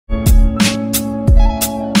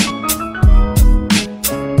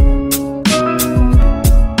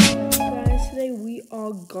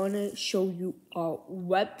to show you our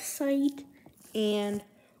website and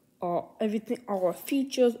everything, our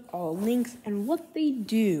features, our links, and what they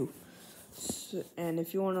do. So, and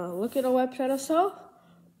if you want to look at our website or so,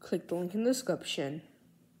 click the link in the description.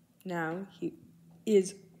 Now, here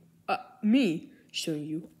is me showing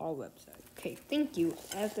you our website. Okay, thank you,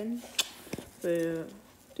 Evan, for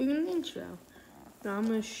doing the intro. Now, I'm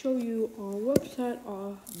going to show you our website,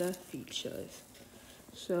 or the features.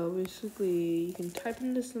 So, basically, you can type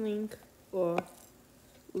in this link, or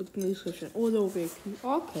look in the description, or there will be a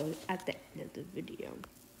QR code at the end of the video.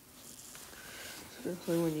 So,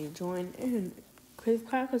 basically, when you join in, click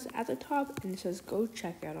crackers at the top, and it says go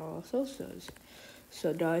check out our socials.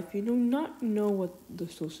 So now, if you do not know what the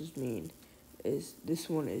socials mean, this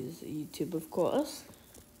one is YouTube, of course.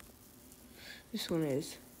 This one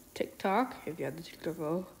is TikTok. If you have the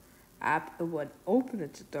TikTok app, it would open the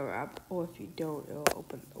TikTok app, or if you don't, it will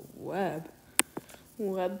open the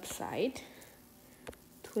website.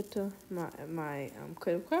 Twitter, my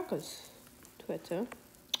Creative Crackers Twitter.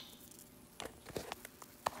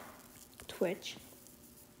 Twitch.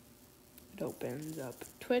 It opens up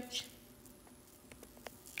Twitch.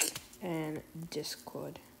 And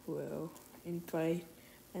Discord will invite,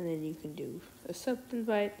 and then you can do a sub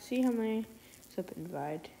invite, see how many sub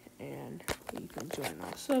invite, and you can join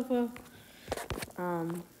our server.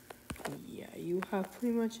 Yeah, you have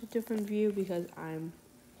pretty much a different view because I'm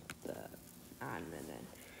the admin.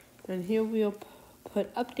 And here we'll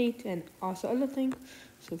put updates and also other things.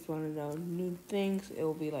 So if you want to know new things, it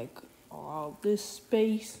will be like all this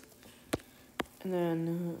space, and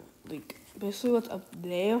then like basically what's up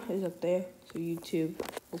there is up there. So YouTube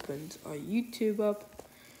opens our YouTube up,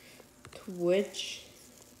 Twitch,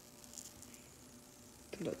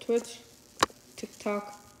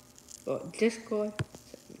 TikTok, or Discord,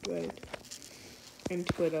 second grade, and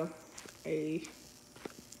Twitter. I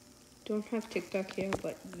don't have TikTok here,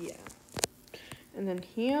 but yeah. And then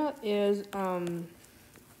here is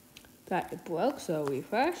that it broke, so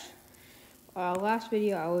refresh. Our last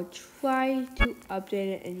video, I will try to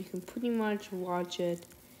update it, and you can pretty much watch it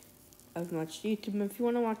as much YouTube. If you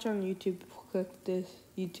want to watch on YouTube, click this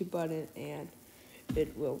YouTube button, and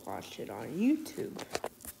it will watch it on YouTube.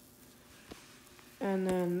 And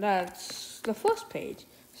then that's the first page.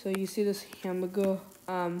 So you see this hamburger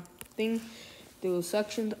thing. Those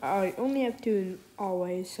sections, I only have two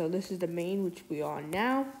always. So this is the main, which we are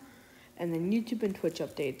now, and then YouTube and Twitch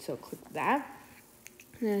updates. So click that,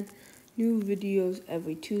 and then new videos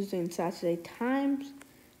every Tuesday and Saturday times.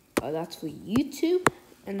 That's for YouTube.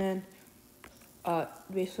 And then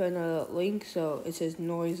basically another link. So it says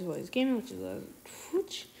Noise Voice Gaming, which is a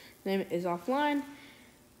Twitch. Name is offline.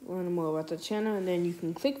 Learn more about the channel, and then you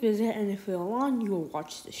can click visit. And if you're on, you will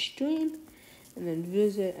watch the stream, and then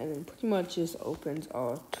visit, and then pretty much just opens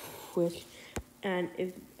our Twitch. And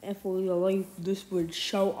if we like, this would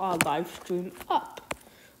show our live stream up.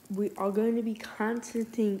 We are going to be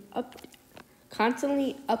constantly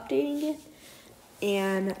updating it,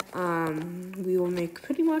 and we will make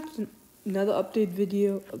pretty much another update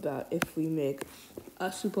video about if we make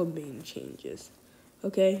super main changes.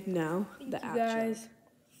 Okay, now the outro. Thank you guys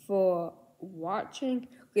for watching.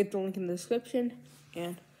 Click the link in the description,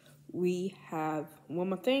 and we have one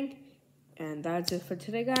more thing. And that's it for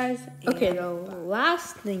today, guys. Okay, the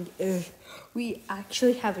last thing is we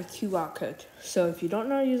actually have a QR code. So if you don't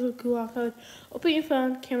know how to use a QR code, open your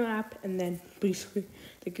phone, camera app, and then basically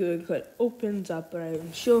the QR code opens up. But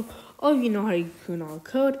I'm sure all of you know how to use QR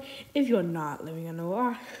code if you're not living under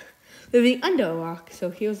a rock. So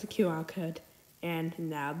here's the QR code. And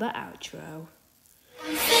now the outro.